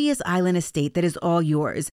luxurious island estate that is all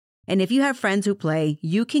yours. And if you have friends who play,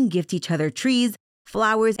 you can gift each other trees,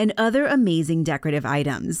 flowers, and other amazing decorative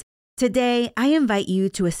items. Today, I invite you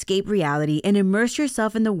to escape reality and immerse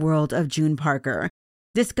yourself in the world of June Parker.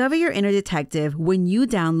 Discover your inner detective when you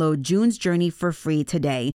download June's Journey for free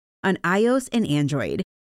today on iOS and Android.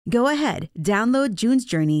 Go ahead, download June's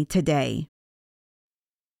Journey today.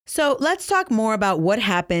 So let's talk more about what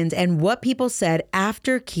happened and what people said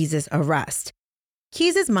after Keyes' arrest.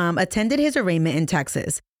 Keyes' mom attended his arraignment in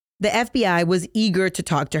Texas. The FBI was eager to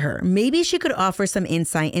talk to her. Maybe she could offer some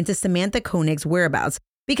insight into Samantha Koenig's whereabouts.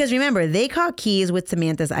 Because remember, they caught Keyes with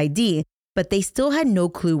Samantha's ID, but they still had no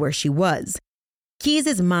clue where she was.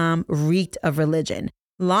 Keyes' mom reeked of religion.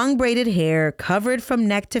 Long braided hair, covered from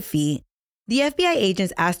neck to feet. The FBI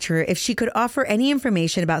agents asked her if she could offer any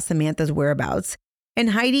information about Samantha's whereabouts.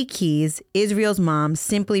 And Heidi Keyes, Israel's mom,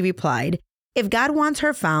 simply replied, "If God wants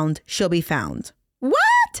her found, she'll be found."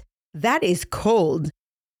 What? That is cold.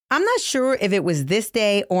 I'm not sure if it was this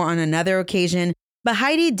day or on another occasion, but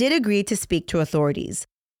Heidi did agree to speak to authorities.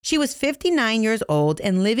 She was 59 years old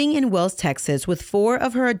and living in Wells, Texas with 4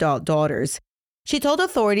 of her adult daughters. She told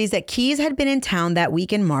authorities that Keyes had been in town that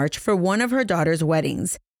week in March for one of her daughter's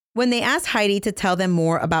weddings. When they asked Heidi to tell them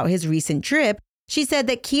more about his recent trip, she said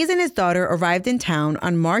that Keyes and his daughter arrived in town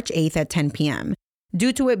on March 8th at 10 p.m.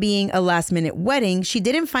 Due to it being a last-minute wedding, she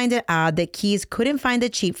didn't find it odd that Keyes couldn't find a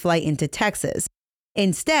cheap flight into Texas.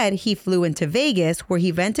 Instead, he flew into Vegas, where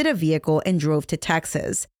he rented a vehicle and drove to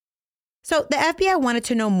Texas. So the FBI wanted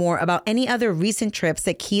to know more about any other recent trips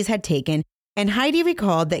that Keyes had taken, and Heidi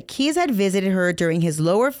recalled that Keyes had visited her during his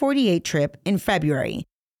lower 48 trip in February.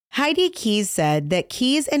 Heidi Keyes said that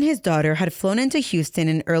Keyes and his daughter had flown into Houston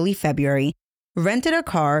in early February, rented a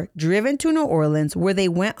car, driven to New Orleans, where they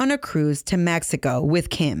went on a cruise to Mexico with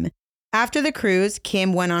Kim. After the cruise,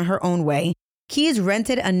 Kim went on her own way. Keyes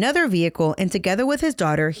rented another vehicle, and together with his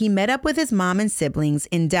daughter, he met up with his mom and siblings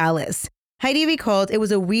in Dallas. Heidi recalled it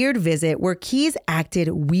was a weird visit where Keyes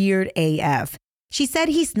acted weird AF. She said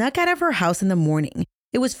he snuck out of her house in the morning.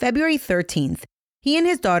 It was February 13th. He and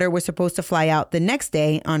his daughter were supposed to fly out the next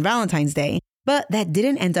day on Valentine's Day, but that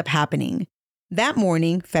didn't end up happening. That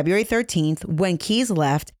morning, February 13th, when Keyes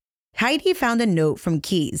left, Heidi found a note from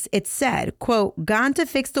Keyes. It said, quote, "Gone to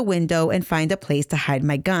fix the window and find a place to hide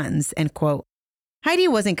my guns," end quote. Heidi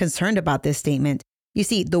wasn't concerned about this statement. You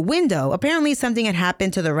see, the window, apparently something had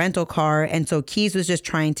happened to the rental car, and so Keyes was just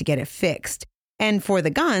trying to get it fixed. And for the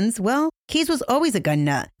guns, well, Keyes was always a gun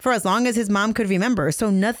nut for as long as his mom could remember, so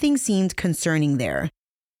nothing seemed concerning there.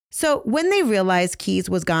 So when they realized Keyes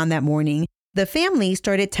was gone that morning, the family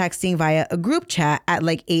started texting via a group chat at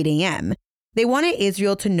like 8 a.m. They wanted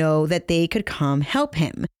Israel to know that they could come help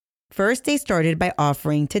him. First, they started by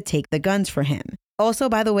offering to take the guns for him. Also,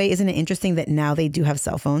 by the way, isn't it interesting that now they do have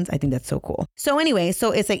cell phones? I think that's so cool. So anyway,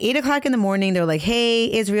 so it's like 8 o'clock in the morning. They're like,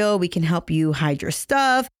 hey, Israel, we can help you hide your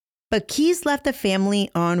stuff. But Keyes left the family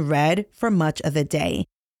on red for much of the day.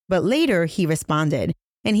 But later he responded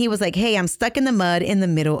and he was like, hey, I'm stuck in the mud in the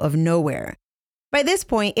middle of nowhere. By this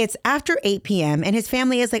point, it's after 8 p.m. and his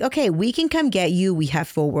family is like, okay, we can come get you. We have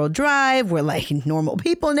full-wheel drive. We're like normal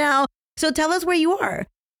people now. So tell us where you are.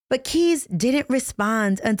 But Keyes didn't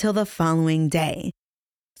respond until the following day.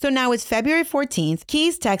 So now it's February 14th.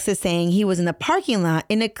 Keyes texts saying he was in the parking lot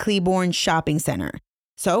in a Cleburne shopping center.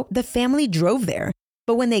 So the family drove there.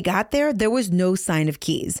 But when they got there, there was no sign of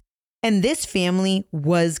Keyes. And this family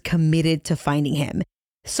was committed to finding him.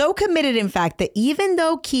 So committed, in fact, that even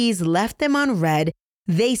though Keyes left them on red,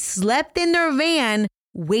 they slept in their van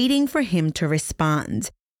waiting for him to respond.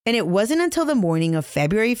 And it wasn't until the morning of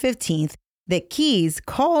February 15th that Keyes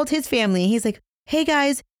called his family. He's like, hey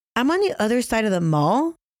guys, I'm on the other side of the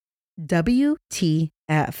mall.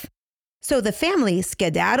 WTF. So the family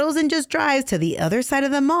skedaddles and just drives to the other side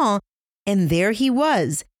of the mall. And there he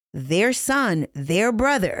was, their son, their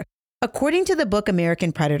brother. According to the book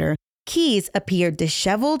American Predator, Keyes appeared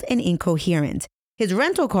disheveled and incoherent. His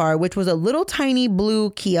rental car, which was a little tiny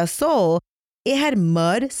blue Kia Soul, it had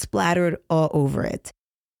mud splattered all over it.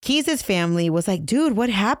 Keyes' family was like, dude, what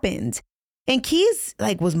happened? And Keyes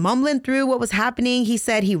was mumbling through what was happening. He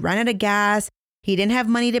said he ran out of gas. He didn't have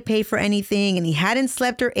money to pay for anything. And he hadn't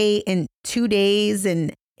slept or ate in 2 days.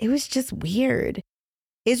 And it was just weird.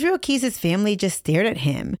 Israel Keyes' family just stared at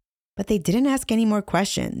him, but they didn't ask any more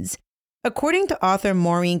questions. According to author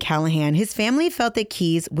Maureen Callahan, his family felt that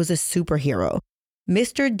Keyes was a superhero.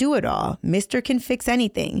 Mr. Do-It-All, Mr. Can Fix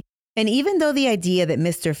Anything. And even though the idea that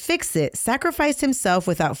Mr. Fix-It sacrificed himself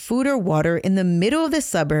without food or water in the middle of the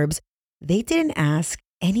suburbs, they didn't ask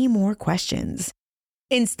any more questions.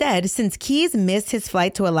 Instead, since Keyes missed his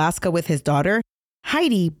flight to Alaska with his daughter,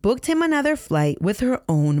 Heidi booked him another flight with her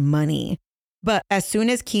own money. But as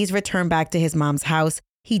soon as Keyes returned back to his mom's house,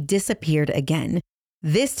 he disappeared again,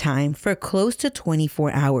 this time for close to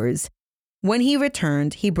 24 hours. When he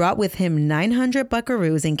returned, he brought with him 900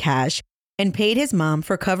 buckaroos in cash and paid his mom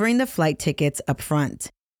for covering the flight tickets up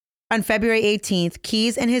front. On February 18th,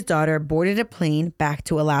 Keyes and his daughter boarded a plane back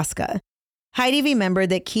to Alaska. Heidi remembered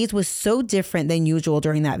that Keyes was so different than usual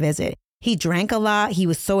during that visit. He drank a lot. He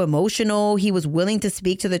was so emotional. He was willing to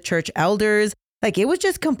speak to the church elders. It was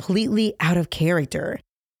just completely out of character.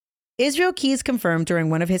 Israel Keyes confirmed during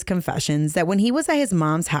one of his confessions that when he was at his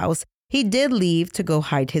mom's house, he did leave to go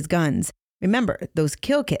hide his guns. Remember, those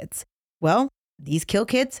kill kits. Well, these kill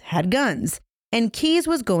kits had guns, and Keyes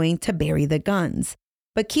was going to bury the guns.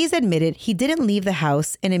 But Keyes admitted he didn't leave the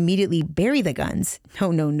house and immediately bury the guns.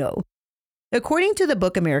 No. According to the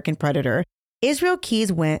book American Predator, Israel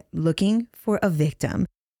Keyes went looking for a victim.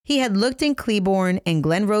 He had looked in Cleburne and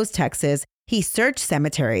Glen Rose, Texas. He searched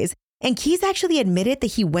cemeteries, and Keyes actually admitted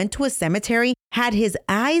that he went to a cemetery, had his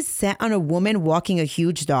eyes set on a woman walking a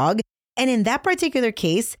huge dog, and in that particular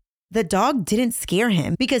case, the dog didn't scare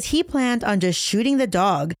him because he planned on just shooting the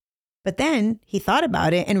dog. But then he thought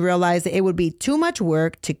about it and realized that it would be too much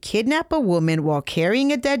work to kidnap a woman while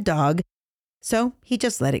carrying a dead dog, so he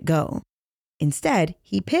just let it go. Instead,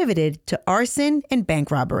 he pivoted to arson and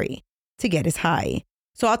bank robbery to get his high.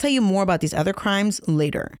 So I'll tell you more about these other crimes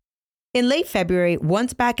later. In late February,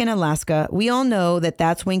 once back in Alaska, we all know that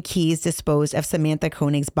that's when Keyes disposed of Samantha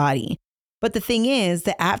Koenig's body. But the thing is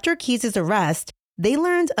that after Keyes' arrest, they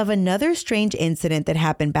learned of another strange incident that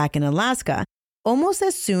happened back in Alaska, almost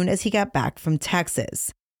as soon as he got back from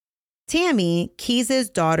Texas. Tammy, Keyes'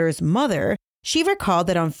 daughter's mother, she recalled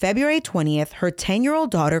that on February 20th, her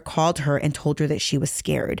 10-year-old daughter called her and told her that she was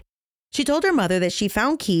scared. She told her mother that she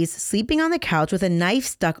found Keyes sleeping on the couch with a knife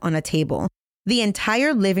stuck on a table. The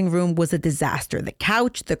entire living room was a disaster. The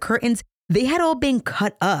couch, the curtains, they had all been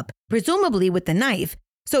cut up, presumably with the knife.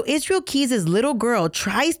 So Israel Keyes' little girl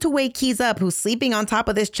tries to wake Keyes up, who's sleeping on top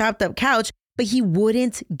of this chopped up couch, but he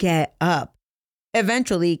wouldn't get up.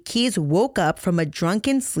 Eventually, Keyes woke up from a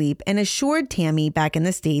drunken sleep and assured Tammy back in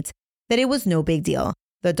the States that it was no big deal.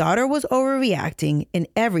 The daughter was overreacting and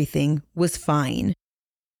everything was fine.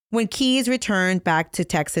 When Keyes returned back to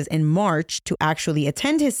Texas in March to actually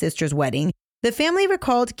attend his sister's wedding, The family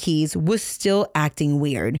recalled Keyes was still acting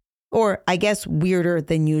weird, or I guess weirder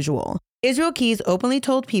than usual. Israel Keyes openly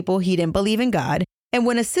told people he didn't believe in God, and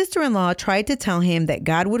when a sister-in-law tried to tell him that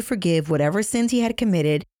God would forgive whatever sins he had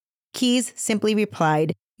committed, Keyes simply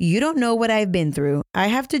replied, "You don't know what I've been through. I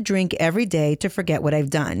have to drink every day to forget what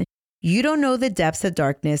I've done. You don't know the depths of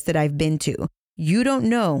darkness that I've been to. You don't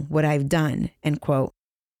know what I've done," end quote.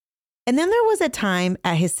 And then there was a time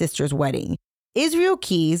at his sister's wedding. Israel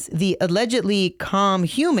Keyes, the allegedly calm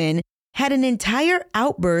human, had an entire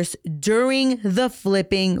outburst during the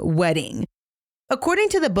flipping wedding. According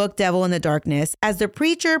to the book Devil in the Darkness, as the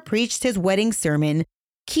preacher preached his wedding sermon,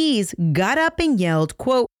 Keyes got up and yelled,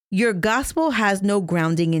 quote, "Your gospel has no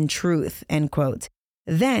grounding in truth," end quote.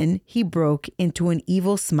 Then he broke into an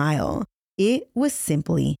evil smile. It was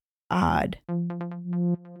simply odd.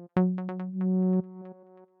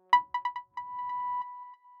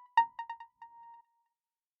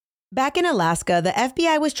 Back in Alaska, the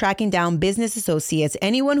FBI was tracking down business associates,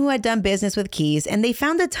 anyone who had done business with Keyes, and they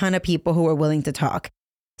found a ton of people who were willing to talk.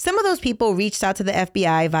 Some of those people reached out to the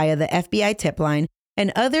FBI via the FBI tip line,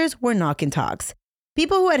 and others were knock and talks.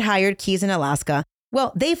 People who had hired Keyes in Alaska,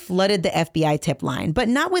 well, they flooded the FBI tip line, but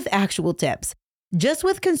not with actual tips, just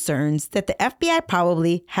with concerns that the FBI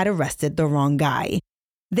probably had arrested the wrong guy.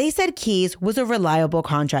 They said Keyes was a reliable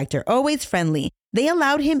contractor, always friendly. They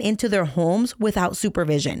allowed him into their homes without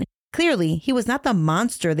supervision. Clearly, he was not the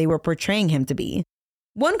monster they were portraying him to be.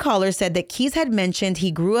 One caller said that Keyes had mentioned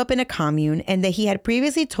he grew up in a commune and that he had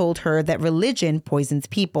previously told her that religion poisons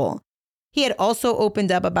people. He had also opened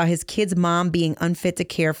up about his kid's mom being unfit to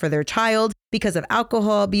care for their child because of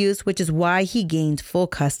alcohol abuse, which is why he gained full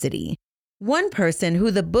custody. One person, who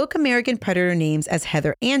the book American Predator names as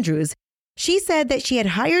Heather Andrews, she said that she had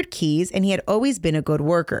hired Keyes and he had always been a good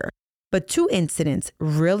worker. But two incidents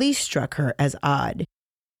really struck her as odd.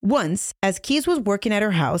 Once, as Keyes was working at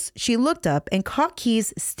her house, she looked up and caught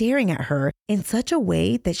Keyes staring at her in such a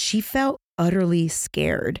way that she felt utterly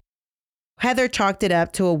scared. Heather chalked it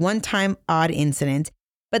up to a one-time odd incident,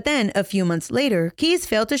 but then a few months later, Keyes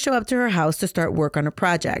failed to show up to her house to start work on a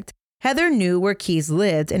project. Heather knew where Keyes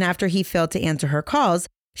lived, and after he failed to answer her calls,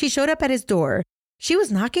 she showed up at his door. She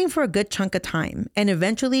was knocking for a good chunk of time, and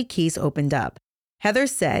eventually Keyes opened up. Heather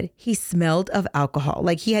said he smelled of alcohol,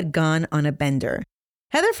 like he had gone on a bender.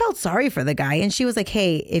 Heather felt sorry for the guy, and she was like,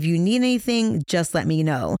 "Hey, if you need anything, just let me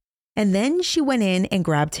know." And then she went in and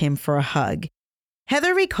grabbed him for a hug.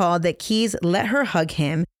 Heather recalled that Keyes let her hug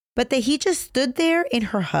him, but that he just stood there in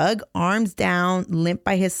her hug, arms down, limp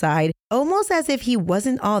by his side, almost as if he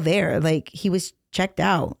wasn't all there, like he was checked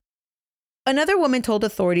out. Another woman told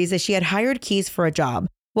authorities that she had hired Keyes for a job.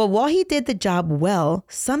 Well, while he did the job well,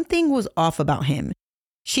 something was off about him.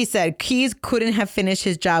 She said Keyes couldn't have finished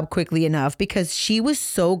his job quickly enough because she was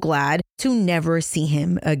so glad to never see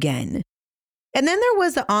him again. And then there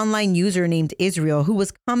was the online user named Israel who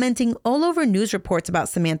was commenting all over news reports about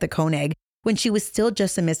Samantha Koenig when she was still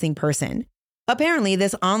just a missing person. Apparently,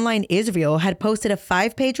 this online Israel had posted a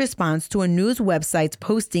 5-page response to a news website's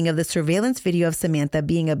posting of the surveillance video of Samantha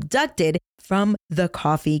being abducted from the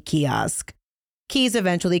coffee kiosk. Keyes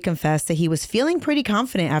eventually confessed that he was feeling pretty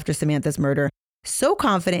confident after Samantha's murder, so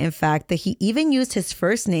confident, in fact, that he even used his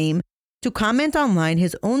first name to comment online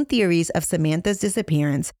his own theories of Samantha's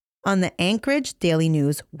disappearance on the Anchorage Daily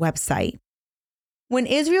News website. When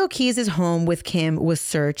Israel Keyes' home with Kim was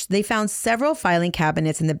searched, they found several filing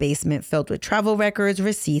cabinets in the basement filled with travel records,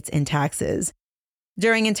 receipts, and taxes.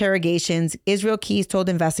 During interrogations, Israel Keyes told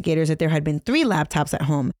investigators that there had been 3 laptops at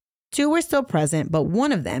home. 2 were still present, but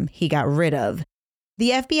one of them he got rid of.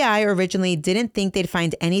 The FBI originally didn't think they'd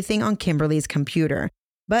find anything on Kimberly's computer,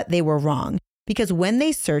 but they were wrong, because when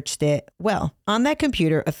they searched it, well, on that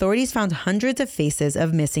computer, authorities found hundreds of faces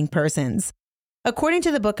of missing persons. According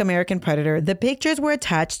to the book American Predator, the pictures were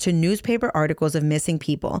attached to newspaper articles of missing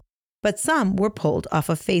people, but some were pulled off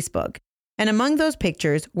of Facebook. And among those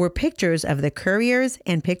pictures were pictures of the couriers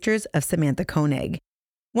and pictures of Samantha Koenig.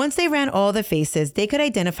 Once they ran all the faces, they could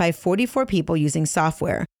identify 44 people using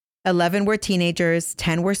software. 11 were teenagers,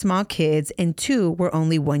 10 were small kids, and 2 were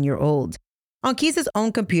only 1 year old. On Keyes'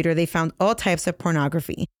 own computer, they found all types of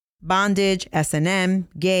pornography: bondage, S&M,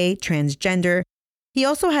 gay, transgender. He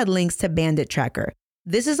also had links to Bandit Tracker.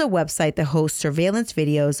 This is a website that hosts surveillance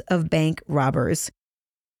videos of bank robbers.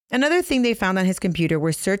 Another thing they found on his computer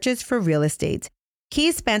were searches for real estate.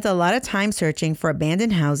 Keyes spent a lot of time searching for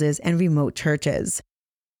abandoned houses and remote churches.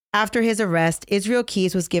 After his arrest, Israel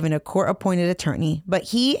Keyes was given a court-appointed attorney, but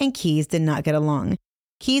he and Keyes did not get along.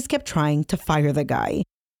 Keyes kept trying to fire the guy.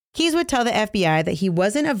 Keyes would tell the FBI that he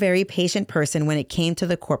wasn't a very patient person when it came to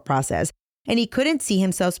the court process, and he couldn't see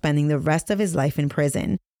himself spending the rest of his life in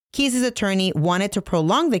prison. Keyes' attorney wanted to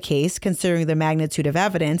prolong the case considering the magnitude of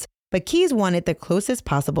evidence, but Keyes wanted the closest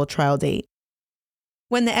possible trial date.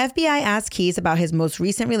 When the FBI asked Keyes about his most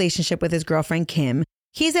recent relationship with his girlfriend Kim,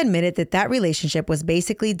 Keyes admitted that that relationship was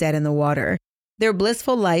basically dead in the water. Their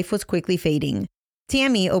blissful life was quickly fading.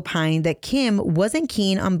 Tammy opined that Kim wasn't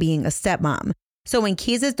keen on being a stepmom, so when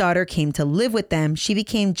Keyes' daughter came to live with them, she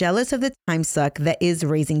became jealous of the time suck that is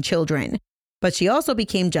raising children. But she also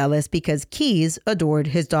became jealous because Keyes adored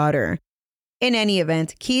his daughter. In any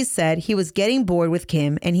event, Keyes said he was getting bored with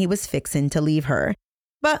Kim and he was fixing to leave her.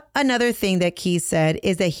 But another thing that Keyes said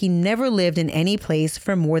is that he never lived in any place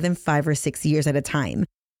for more than 5 or 6 years at a time.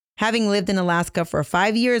 Having lived in Alaska for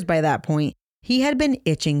 5 years by that point, he had been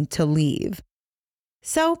itching to leave.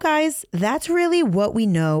 So guys, that's really what we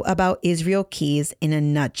know about Israel Keyes in a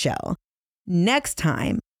nutshell. Next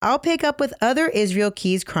time, I'll pick up with other Israel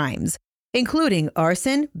Keyes crimes, including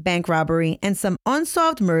arson, bank robbery, and some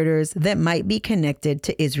unsolved murders that might be connected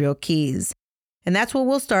to Israel Keyes. And that's where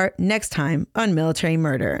we'll start next time on Military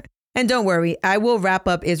Murder. And don't worry, I will wrap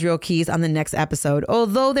up Israel Keyes on the next episode,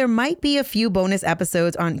 although there might be a few bonus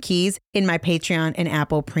episodes on Keyes in my Patreon and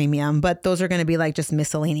Apple Premium, but those are going to be like just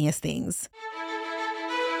miscellaneous things.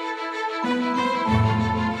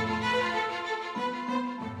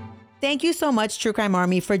 Thank you so much, True Crime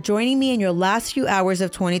Army, for joining me in your last few hours of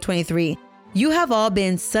 2023. You have all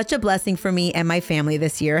been such a blessing for me and my family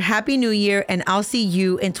this year. Happy New Year, and I'll see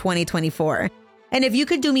you in 2024. And if you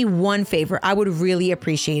could do me one favor, I would really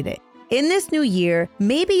appreciate it. In this new year,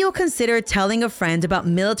 maybe you'll consider telling a friend about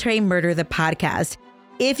Military Murder, the podcast.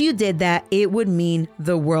 If you did that, it would mean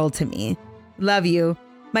the world to me. Love you.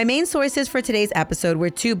 My main sources for today's episode were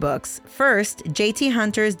 2 books. First, J.T.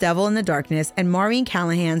 Hunter's Devil in the Darkness and Maureen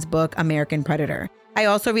Callahan's book, American Predator. I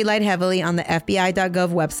also relied heavily on the FBI.gov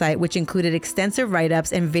website, which included extensive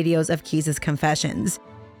write-ups and videos of Keyes' confessions.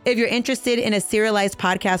 If you're interested in a serialized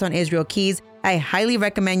podcast on Israel Keyes, I highly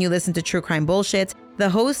recommend you listen to True Crime Bullshit. The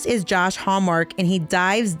host is Josh Hallmark, and he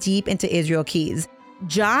dives deep into Israel Keyes.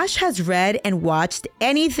 Josh has read and watched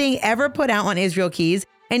anything ever put out on Israel Keyes,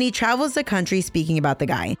 and he travels the country speaking about the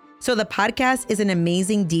guy. So the podcast is an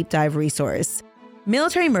amazing deep dive resource.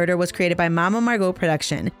 Military Murder was created by Mama Margot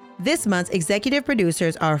Production. This month's executive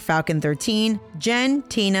producers are Falcon 13, Jen,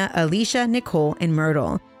 Tina, Alicia, Nicole, and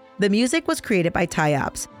Myrtle. The music was created by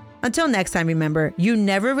Ty-Ops. Until next time, remember, you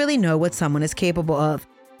never really know what someone is capable of.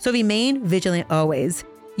 So remain vigilant always.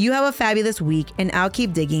 You have a fabulous week, and I'll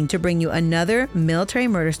keep digging to bring you another military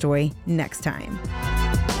murder story next time.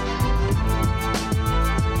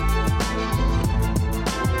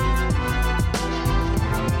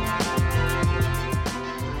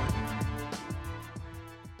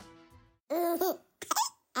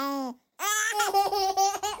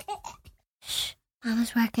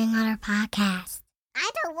 Mama's working on her podcast. I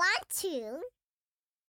don't want to.